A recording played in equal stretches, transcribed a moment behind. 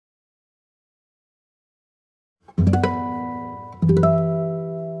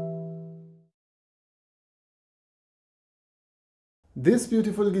This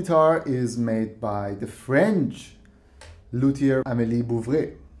beautiful guitar is made by the French luthier Amelie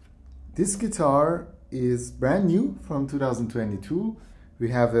Bouvret. This guitar is brand new from 2022. We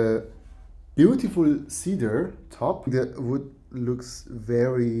have a beautiful cedar top. The wood looks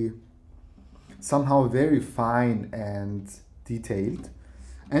somehow very fine and detailed.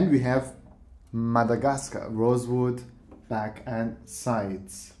 And we have Madagascar rosewood back and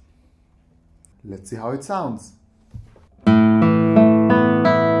sides. Let's see how it sounds.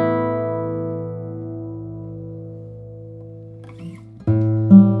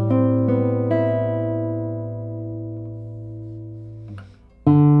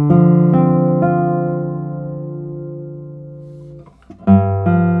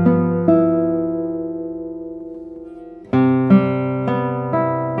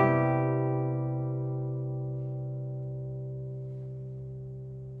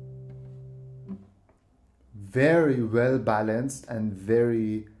 Very well balanced and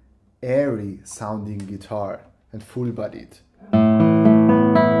very airy sounding guitar and full bodied.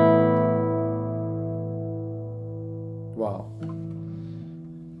 Wow.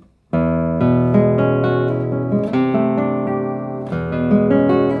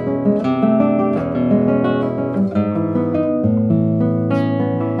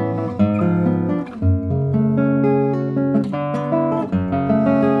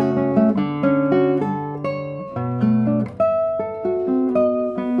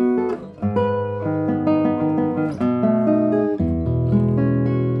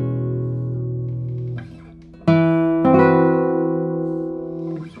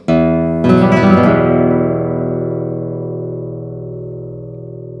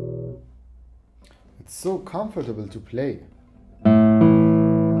 It's so comfortable to play.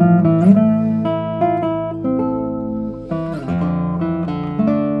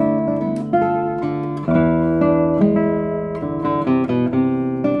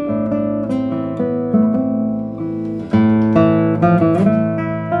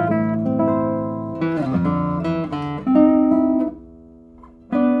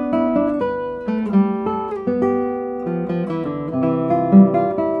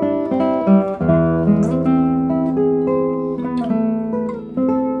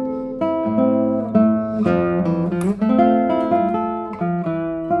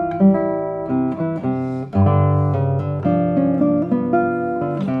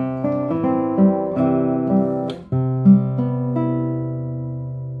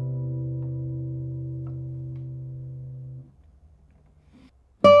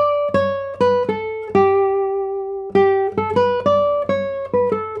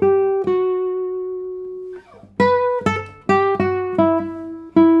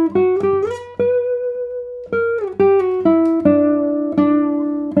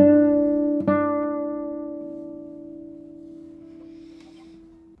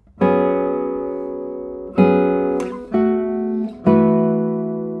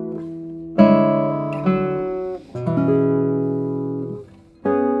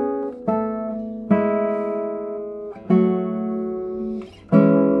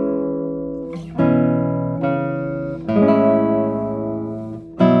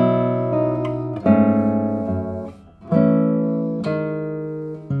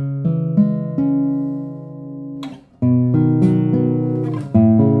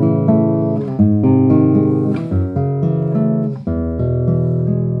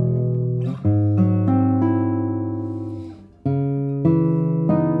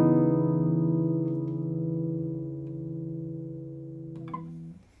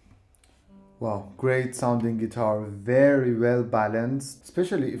 Wow, great sounding guitar, very well balanced,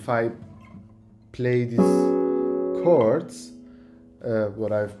 especially if I play these chords,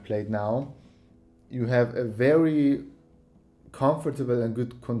 what I've played now. You have a very comfortable and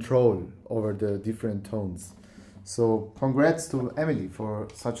good control over the different tones. So congrats to Amelie for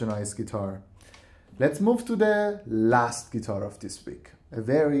such a nice guitar. Let's move to the last guitar of this week, a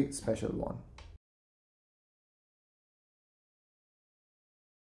very special one.